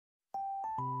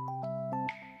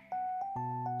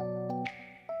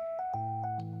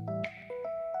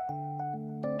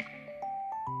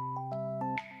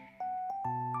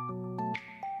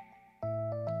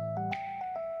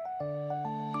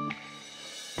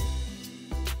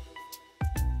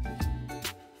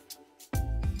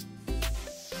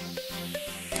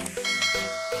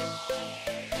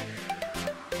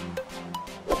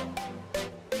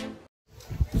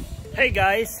Hey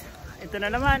guys, ito na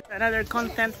naman another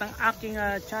content ng aking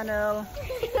channel.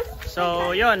 So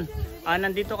yon,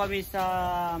 nandito kami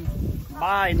sa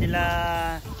bahay nila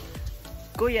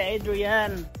Kuya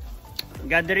Adrian.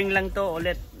 Gathering lang to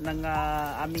ulit ng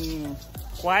aming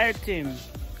choir team.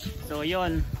 So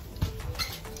yon,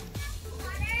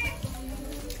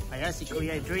 ayan si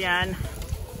Kuya Adrian.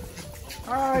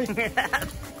 Hi!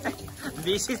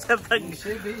 Busy sa pag...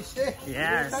 Busy.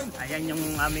 Yes, ayan yung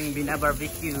aming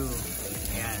binabarbecue.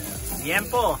 Ayan,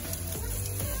 liempo.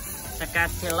 Saka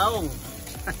silong.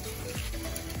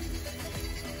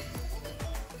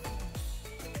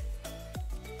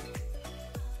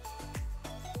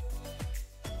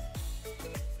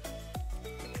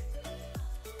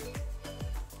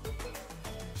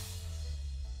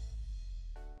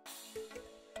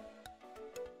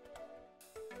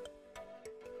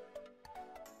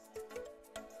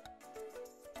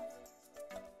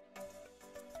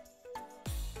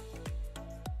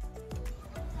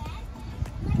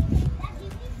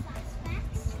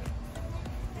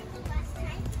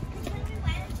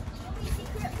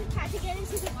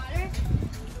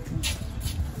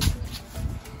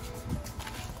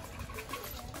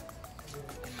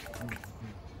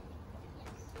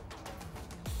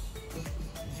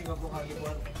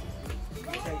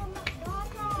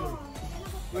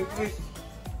 Wait.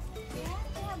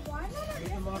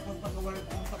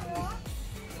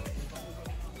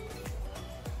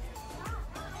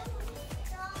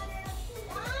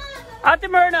 Ate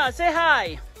Myrna, say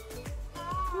hi!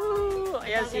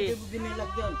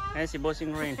 Ayan si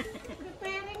Bossing Rain.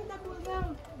 Preparing the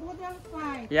Boodle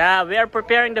fight. Yeah, we are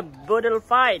preparing the Boodle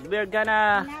fight. We're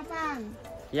gonna... Laban.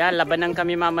 Labanan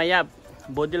kami mamaya.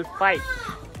 Boodle fight.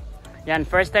 Yan,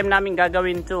 first time namin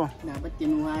gagawin to. Dapat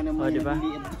kinuha naman yan. Diba?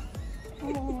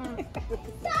 Oo nga.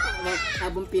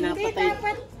 Habang pinapatay.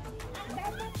 Dapat.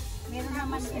 Meron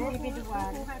naman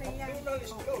individual.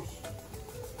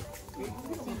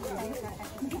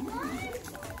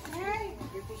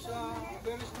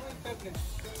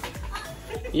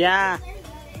 Yeah.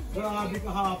 Grabe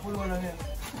kahapon, wala yan.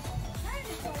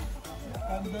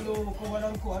 Kandalo ko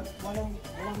walang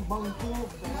bangko.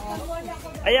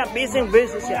 Ayan, busy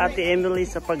si Ate Emily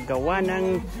sa paggawa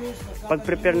ng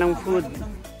pag-prepare ng food.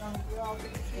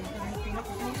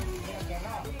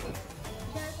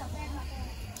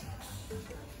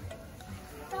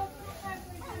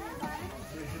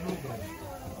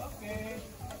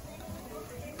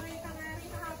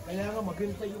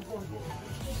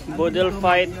 Boodle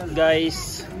fight,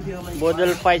 guys.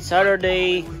 Boodle fight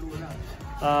Saturday.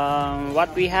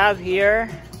 What we have here,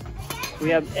 we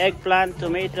have eggplant,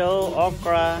 tomato,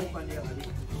 okra,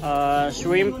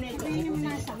 shrimp,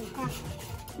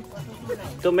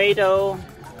 tomato,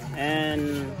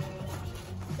 and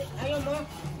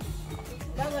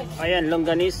ayan,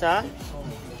 longganisa,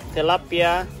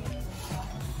 tilapia,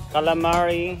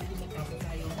 calamari,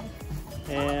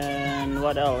 and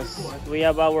what else? We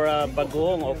have our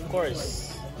bagoong, of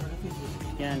course.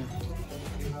 Yan.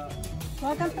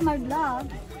 Welcome to my vlog.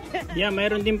 Yeah,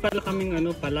 mayroon din pala kaming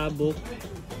palabok.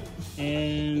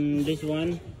 And this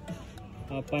one,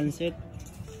 pancit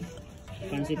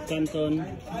canton.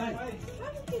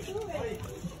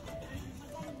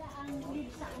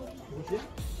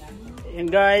 And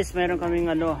guys, mayroon kaming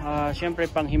syempre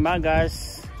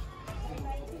panghimagas,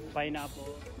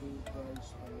 pineapple.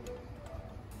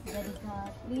 Daddy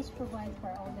God, please provide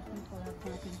for all the people who have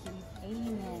nothing to eat.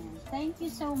 Amen. Thank you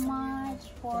so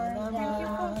much for the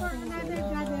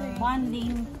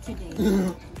bonding today.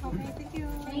 Okay, thank you.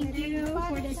 Thank you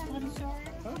for the sponsor.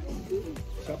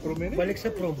 Sa prom eh? Balik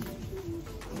sa prom.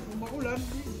 Kung makulan,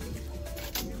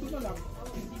 dito na lang.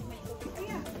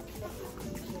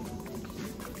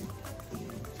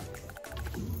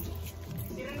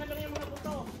 Tira na lang yung mga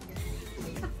buto.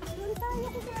 Doon tayo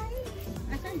kumain.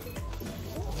 Asan?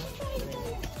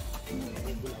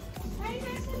 Ay,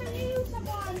 nasa na yung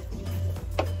sabon?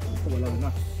 Wala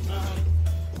na.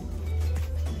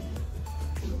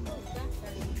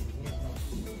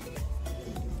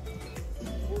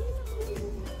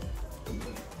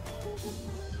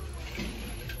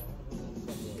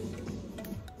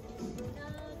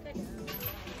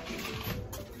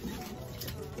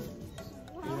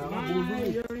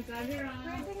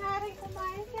 Pwede nga rin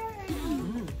kumain ka rin.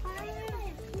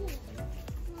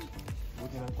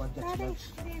 Buti ng contact box.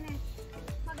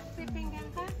 Magpipinggan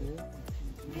ka?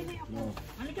 Hindi ako.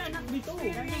 Halika anak dito.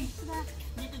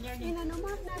 Dito, Jerry. Inano mo?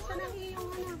 Nasa na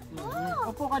iyong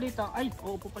Upo ka dito. Ay,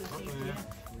 upo pala si Kuya.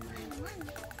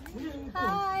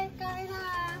 Hi! Kain na!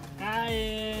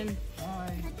 Kain.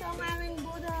 Ito ang aming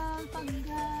Boodle. Pag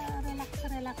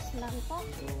relax lang po.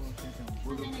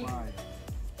 Boodle pie.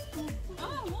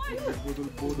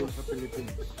 Boodle sa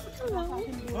Philippines.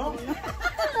 Hello.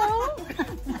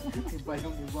 Iba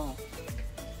yung iba.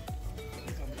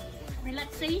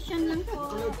 Relaxation lang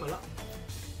po. Pala.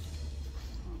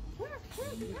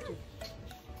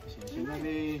 Sino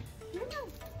ni...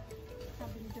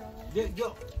 Jo!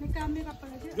 May camera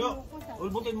pala dyan. Jo!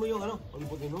 Ulbutin mo yung ano?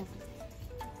 Ulbutin mo.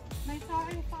 May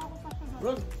saing pa ako pa sa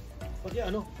Ron! Pati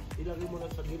ano? Ilagay mo lang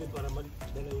sa gilid para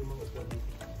madala yung mga squad dito.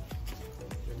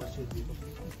 May masil dito.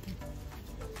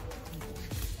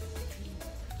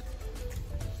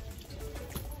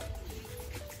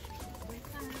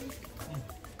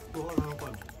 Kuha na ng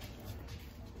pan.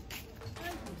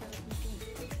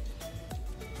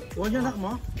 Kuha niya anak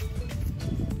mo?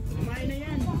 Kumain na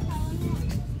yan.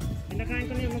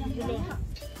 Pinakain ko na yung magpulo.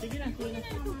 Sige na, sige na.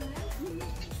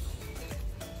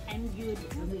 I'm good.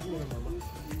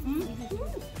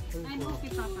 I'm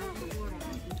okay, Papa.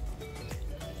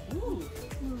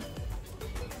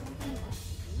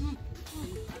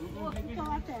 ito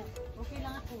ate. Okay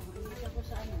lang ako. Hindi ako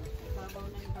sa ano. Babaw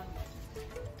na yung babaw.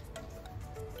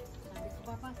 Sabi ko,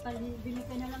 Papa, bili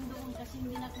ka na lang doon kasi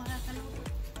hindi na makakaluto.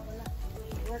 Wala.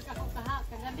 Work ako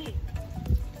kagabi.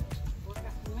 Work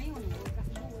ako ngayon. Work ako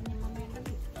doon yung mamaya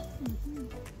gabi.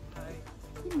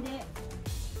 Hindi.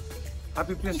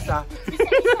 Happy Fiesta!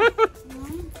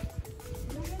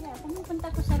 Pumupunta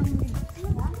ko sa room nila.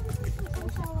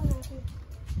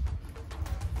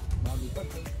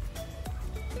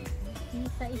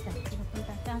 Isa-isa.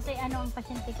 Pinupunta. Kasi ano ang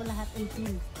pasyente ko lahat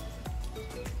 18.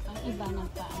 Ang iba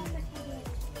nagpaano.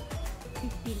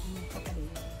 15 ang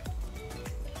nagpapalila.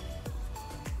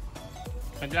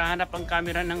 Naghahanap ang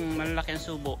camera ng malalaking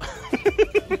subo.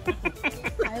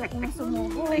 Ayaw ko na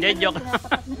sumubo. Hindi, joke.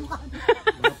 Pinapatak mo ka.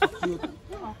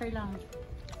 Okay lang.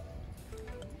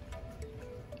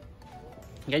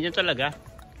 Ganyan talaga.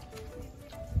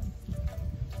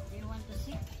 Do you want to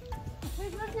see?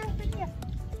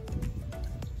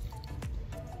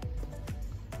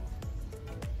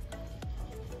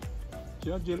 Si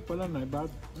Angel pala na,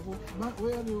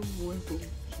 where are you going to?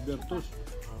 Bertos.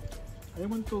 I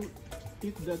want to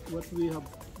eat that what we have,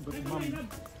 but mom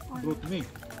brought me.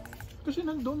 Kasi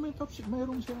nandun may tapos,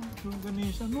 mayroong siyang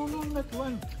longganisa. No, not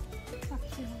one.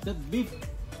 That beef.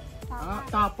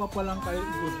 Tapa pa lang kayo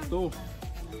gusto.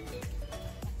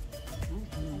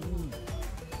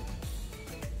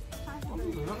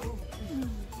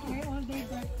 May all day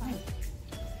breakfast.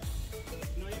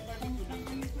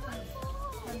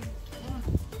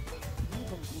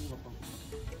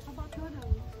 How about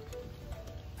noodles?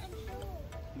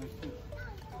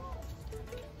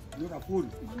 You're a fool.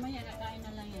 Mamaya kakain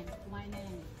na lang yan. Kumain na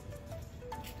yan.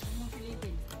 Huwag mong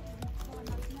pilitin.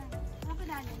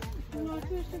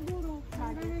 Tomato siguro.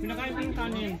 Pinakain ko yung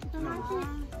kanin.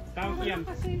 Tawag yan.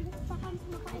 Kasi baka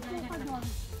makaupo ka doon.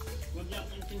 Huwag yan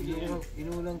intindihin.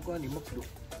 Inulang ko ani makdo.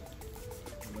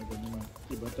 Talaga naman.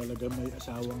 Iba talaga may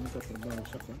asawang katrabaho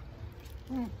sa ka.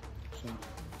 Sa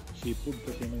seafood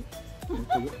kasi may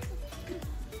tuyo.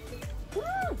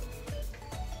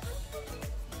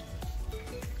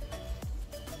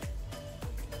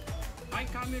 Hi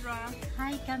camera.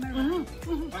 Hi, camera.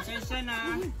 Pasensya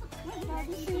na.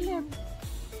 Daddy Philip.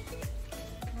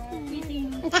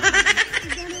 Eating.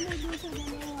 Gano'n mo doon sa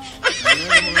dalawa.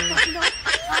 Kaon na.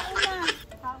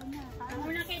 Kaon na.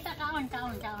 Ano nakita? Kaon.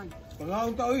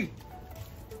 Pangaon ka oy.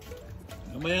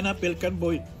 Namaya na Pelkan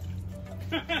boy.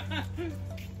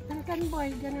 Pelkan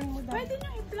boy, ganun mo daw. Pwede nyo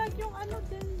i-plug yung ano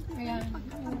din. Ayan.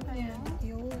 Ayan.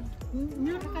 Yun.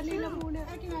 Kanila muna.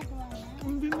 Ay, ginagawa na.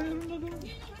 Hindi mayroon na doon.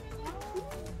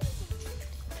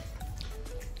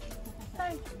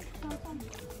 Tay.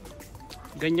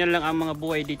 Ganyan lang ang mga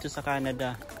buhay dito sa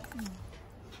Canada.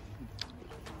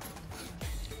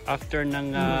 After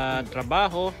ng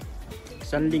trabaho,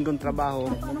 isang linggong trabaho,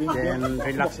 then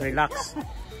relax.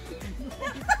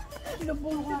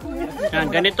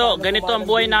 Yan, ganito ang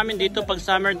buhay namin dito pag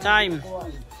summertime.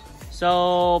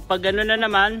 So, pag ano na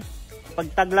naman, pag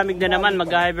taglamig na naman,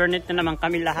 mag-hibernate na naman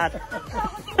kami lahat.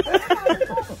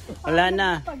 Wala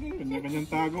na. Kanya-kanyang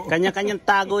tago. Kanya-kanyang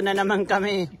tago na naman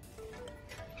kami.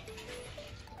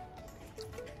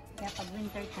 Kaya pag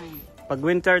winter time. Pag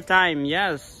winter time,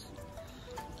 yes.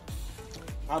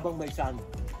 Habang may sun.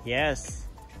 Yes.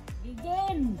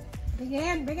 Begin!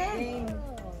 Bigyan.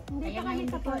 Kaya nga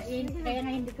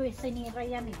hindi ko sinira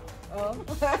yan eh. Oh.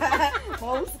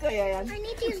 Maus kaya yan. I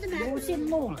need to use the bathroom. Ubusin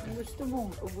mo. Gusto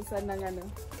mo. Ubusan ng ano.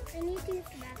 I need to use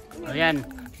the bathroom. Ayan,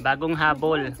 bagong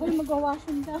habol. Uy,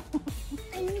 mag-washing daw.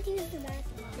 I need to use the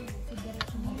bathroom.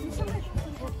 It's okay.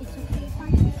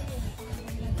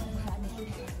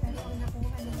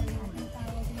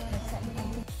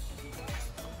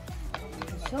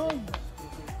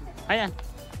 Ayan.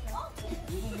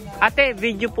 Ate,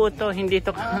 video po to, hindi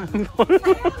to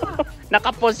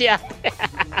nakapo si ate.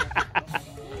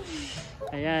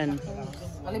 Ayan.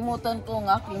 Kalimutan ko ang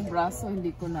aking braso,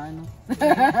 hindi ko na ano.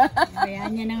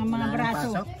 Ayan niya ng mga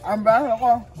braso. Ang braso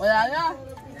ko, wala na.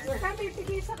 Sabi,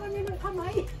 tigisa kami ng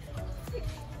kamay.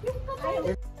 Yung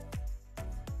kamay.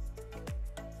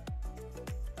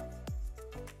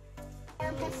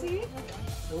 Kasi,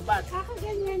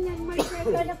 kakaganyan yan, may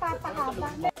kwento na papahaba.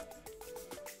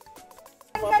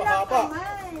 Papahaba.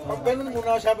 Pag ganun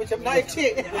muna sabi siya,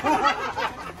 naiksi.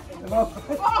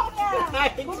 Oo nga,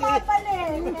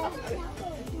 bumabalik.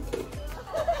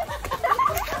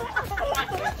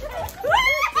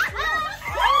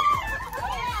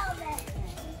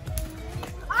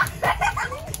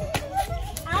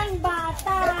 Ang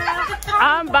bata!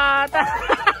 Ang bata!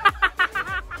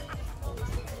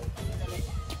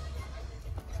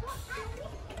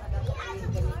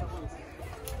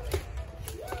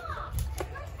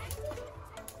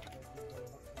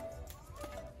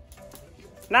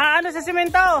 Na ano sa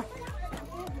simento?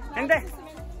 Hindi.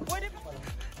 Pwede pa.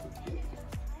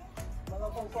 Mga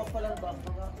pangpang pa lang ba?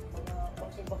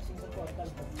 Mga boxing sa portal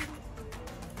po.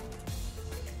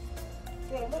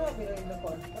 Kaya marami rin na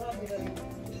po. Marami rin.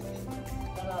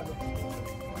 Panalo.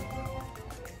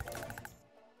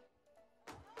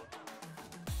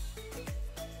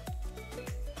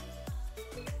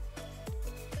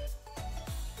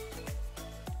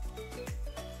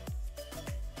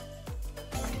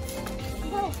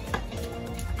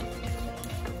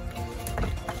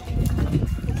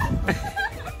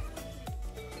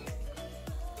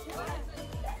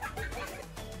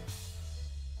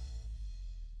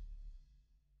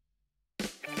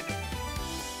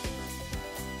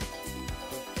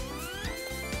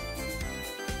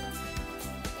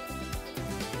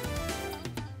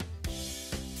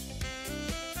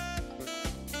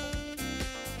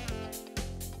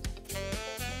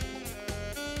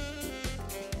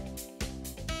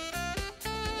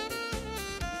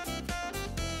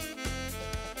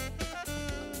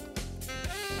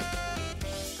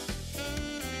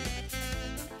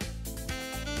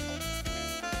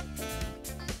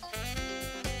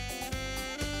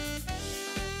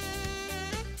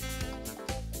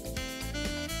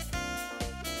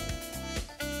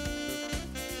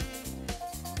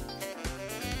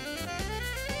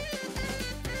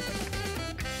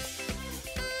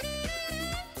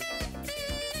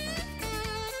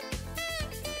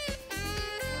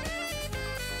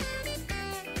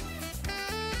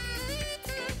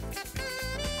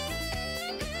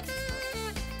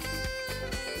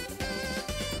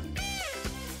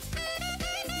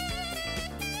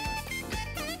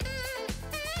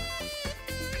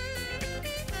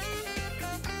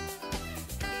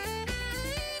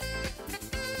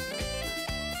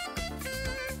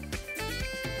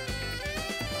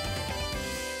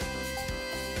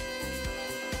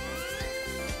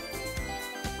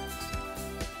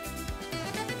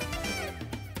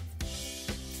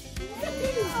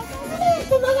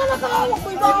 Ito na nga nakahawak ko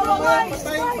yung bawang.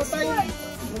 Patay, patay.